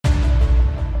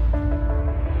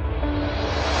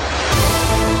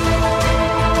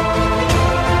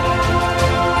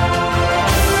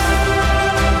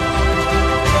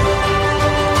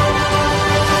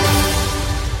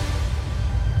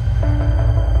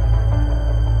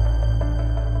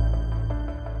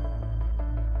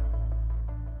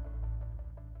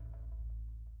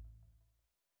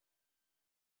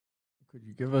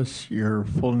Give us your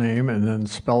full name and then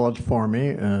spell it for me,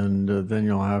 and then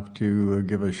you'll have to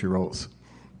give us your oath.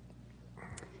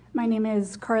 My name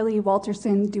is Carley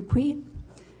Walterson-Dupuis,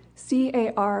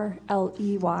 Carley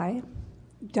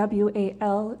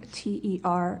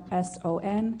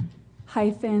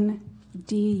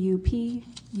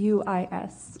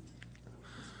Walterson-Dupuis.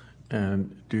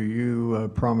 And do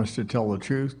you promise to tell the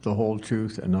truth, the whole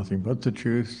truth, and nothing but the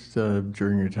truth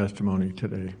during your testimony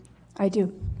today? I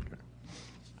do.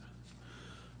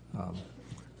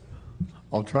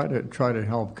 I'll try to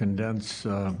help condense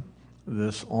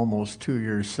this almost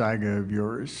 2-year saga of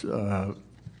yours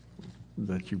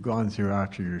that you've gone through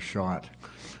after your shot.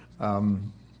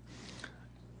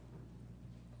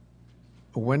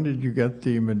 When did you get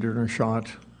the Moderna shot?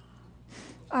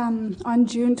 On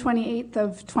June 28th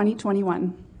of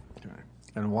 2021. Okay.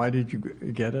 And why did you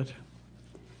get it?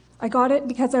 I got it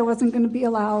because I wasn't going to be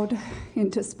allowed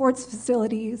into sports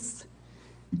facilities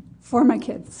for my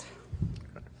kids.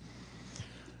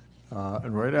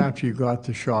 And right after you got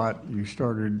the shot, you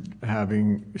started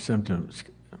having symptoms.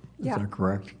 Is that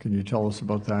correct? Can you tell us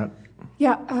about that?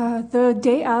 Yeah, the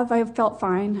day of, I felt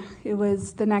fine. It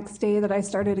was the next day that I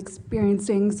started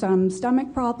experiencing some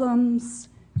stomach problems.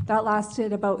 That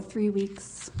lasted about 3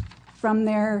 weeks. From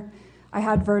there, I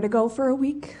had vertigo for a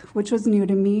week, which was new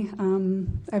to me.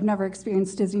 I've never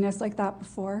experienced dizziness like that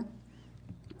before.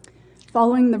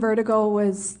 Following the vertigo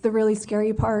was the really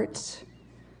scary part.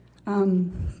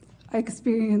 I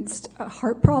experienced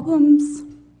heart problems,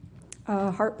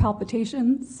 heart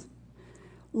palpitations,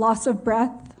 loss of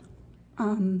breath.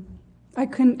 I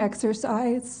couldn't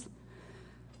exercise.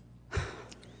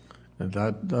 And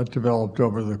that developed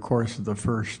over the course of the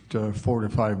first 4 to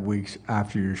 5 weeks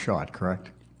after your shot,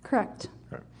 correct? Correct.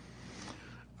 Okay.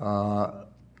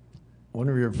 One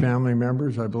of your family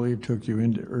members, I believe, took you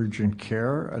into urgent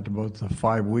care at about the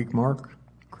 5-week mark,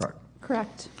 correct?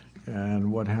 Correct.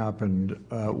 And what happened?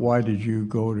 Why did you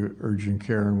go to urgent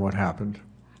care, and what happened?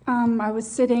 I was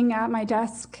sitting at my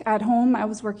desk at home. I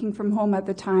was working from home at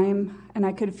the time, and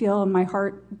I could feel my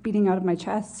heart beating out of my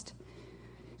chest.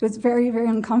 It was very, very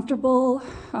uncomfortable.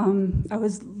 I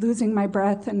was losing my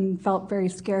breath and felt very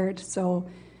scared. So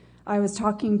I was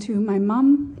talking to my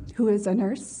mom, who is a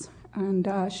nurse, and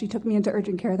she took me into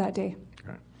urgent care that day.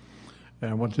 Okay.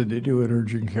 And what did they do at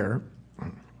urgent care?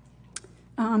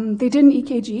 They did an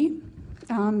EKG.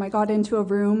 I got into a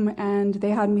room and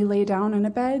they had me lay down in a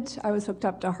bed. I was hooked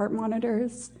up to heart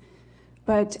monitors,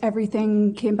 but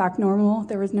everything came back normal.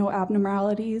 There was no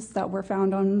abnormalities that were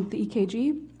found on the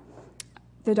EKG.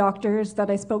 The doctors that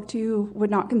I spoke to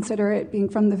would not consider it being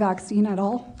from the vaccine at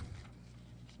all.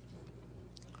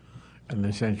 And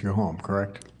they sent you home,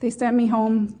 correct? They sent me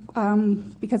home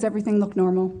because everything looked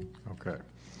normal. Okay.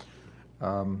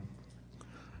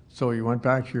 So you went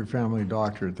back to your family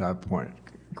doctor at that point,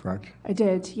 correct? I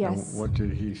did, yes. And what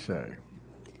did he say?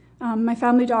 My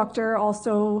family doctor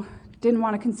also didn't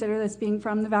want to consider this being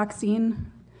from the vaccine,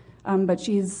 but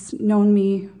she's known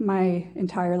me my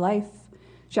entire life.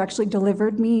 She actually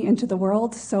delivered me into the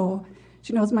world, so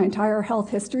she knows my entire health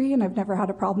history, and I've never had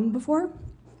a problem before.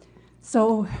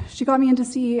 So she got me in to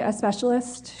see a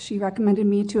specialist. She recommended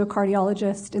me to a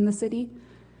cardiologist in the city.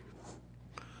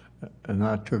 And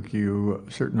that took you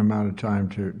a certain amount of time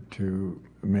to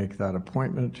make that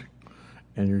appointment,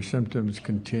 and your symptoms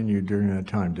continued during that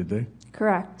time, did they?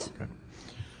 Correct. Okay.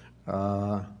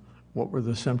 What were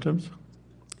the symptoms?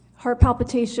 Heart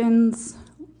palpitations,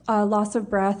 loss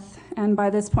of breath, and by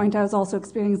this point I was also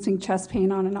experiencing chest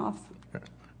pain on and off. Okay.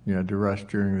 You had to rest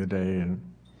during the day, and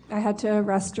I had to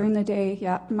rest during the day,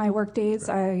 yeah. My work days,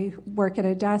 I work at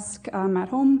a desk at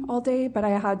home all day, but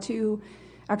I had to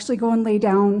actually go and lay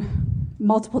down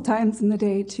multiple times in the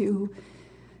day to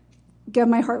get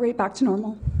my heart rate back to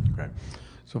normal. Okay.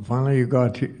 So finally you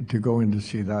got to go in to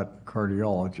see that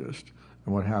cardiologist,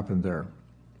 and what happened there?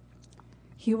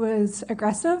 He was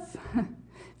aggressive,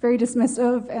 very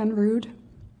dismissive and rude.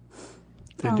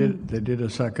 They did a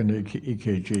second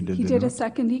EKG, did they? He did a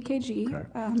second EKG. Okay.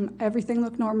 Everything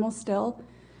looked normal still,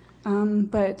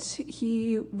 but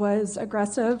he was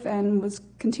aggressive and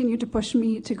continued to push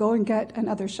me to go and get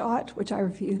another shot, which I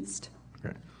refused.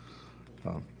 Okay.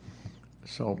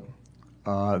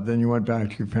 Then you went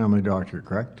back to your family doctor,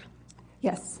 correct?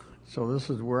 Yes. So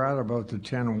we're at about the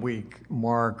 10-week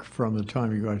mark from the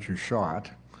time you got your shot,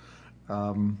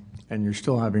 and you're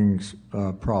still having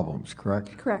problems,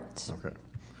 correct? Correct. Okay.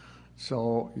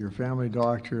 So your family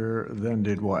doctor then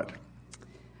did what?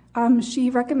 She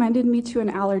recommended me to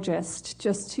an allergist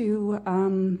just to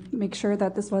make sure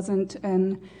that this wasn't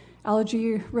an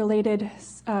allergy-related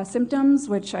symptoms,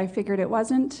 which I figured it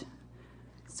wasn't.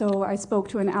 So I spoke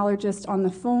to an allergist on the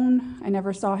phone. I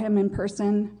never saw him in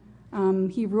person.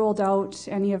 He ruled out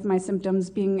any of my symptoms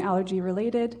being allergy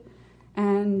related.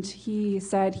 And he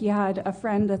said he had a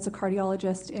friend that's a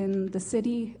cardiologist in the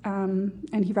city,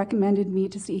 and he recommended me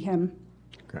to see him.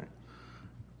 Okay.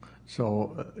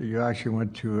 So you actually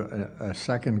went to a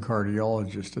second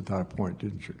cardiologist at that point,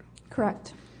 didn't you?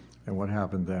 Correct. And what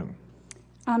happened then?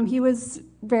 He was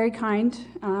very kind.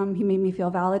 He made me feel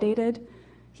validated.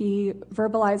 He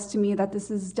verbalized to me that this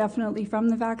is definitely from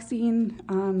the vaccine.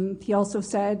 He also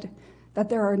said that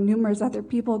there are numerous other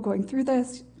people going through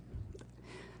this.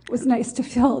 It was nice to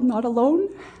feel not alone.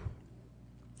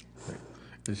 Okay.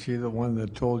 Is he the one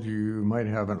that told you might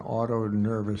have an auto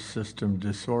nervous system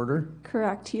disorder?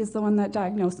 Correct. He is the one that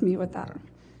diagnosed me with that.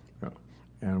 Yeah.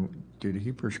 And did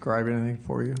he prescribe anything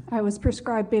for you? I was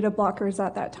prescribed beta blockers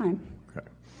at that time. Okay.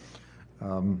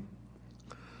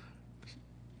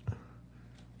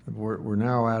 We're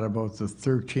now at about the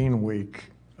 13-week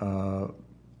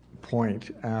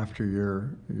point after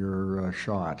your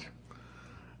shot.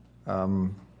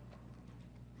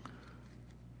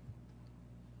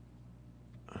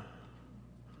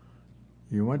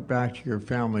 You went back to your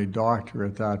family doctor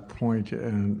at that point,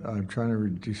 and I'm trying to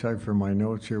decipher my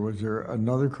notes here. Was there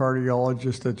another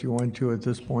cardiologist that you went to at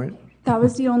this point? That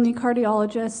was the only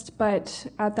cardiologist, but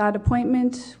at that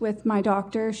appointment with my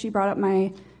doctor, she brought up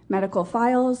my medical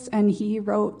files, and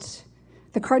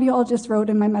the cardiologist wrote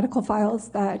in my medical files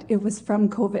that it was from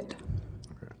COVID.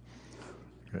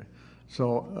 Okay.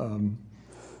 So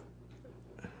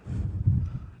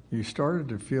you started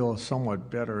to feel somewhat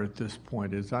better at this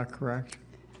point, is that correct?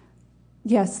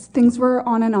 Yes, things were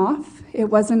on and off. It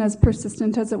wasn't as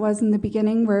persistent as it was in the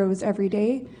beginning, where it was every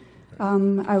day.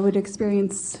 I would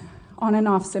experience on and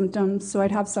off symptoms, so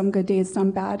I'd have some good days,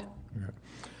 some bad. Okay.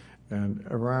 And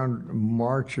around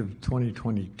March of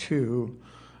 2022,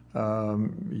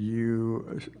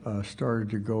 you started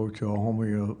to go to a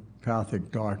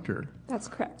homeopathic doctor. That's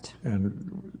correct.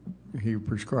 And he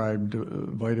prescribed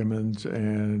vitamins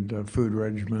and food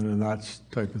regimen and that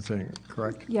type of thing,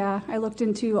 correct? Yeah, I looked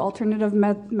into alternative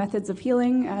methods of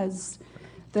healing as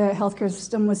the healthcare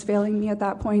system was failing me at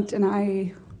that point, and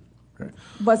I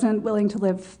wasn't willing to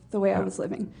live the way I was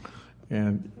living.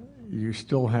 And you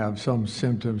still have some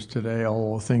symptoms today,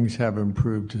 although things have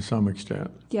improved to some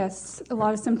extent. Yes, a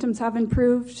lot of symptoms have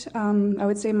improved. I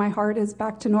would say my heart is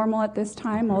back to normal at this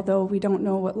time, although we don't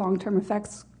know what long-term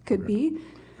effects could be.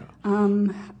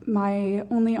 My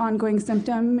only ongoing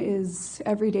symptom is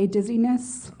everyday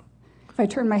dizziness. If I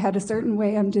turn my head a certain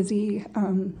way, I'm dizzy.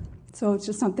 So it's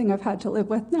just something I've had to live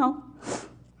with now.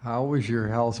 How was your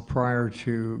health prior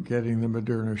to getting the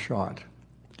Moderna shot?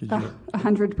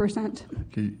 100%.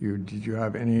 Did you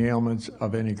have any ailments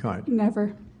of any kind?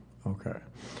 Never. Okay.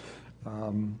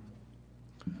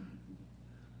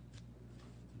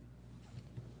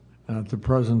 At the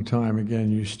present time,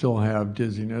 again, you still have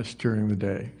dizziness during the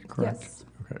day, correct? Yes.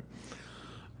 Okay.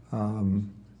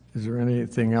 Is there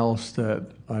anything else that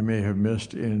I may have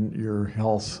missed in your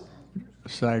health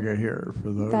saga here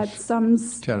for those? That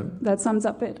sums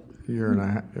up it. Year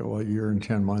and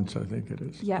 10 months, I think it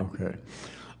is. Yeah. Okay.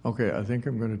 Okay, I think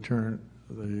I'm going to turn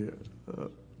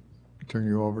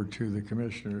you over to the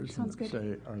commissioners. Sounds good.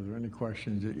 Say, are there any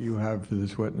questions that you have for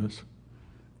this witness?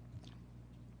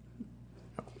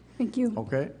 Thank you.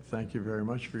 Okay, thank you very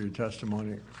much for your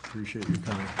testimony. Appreciate you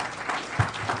coming.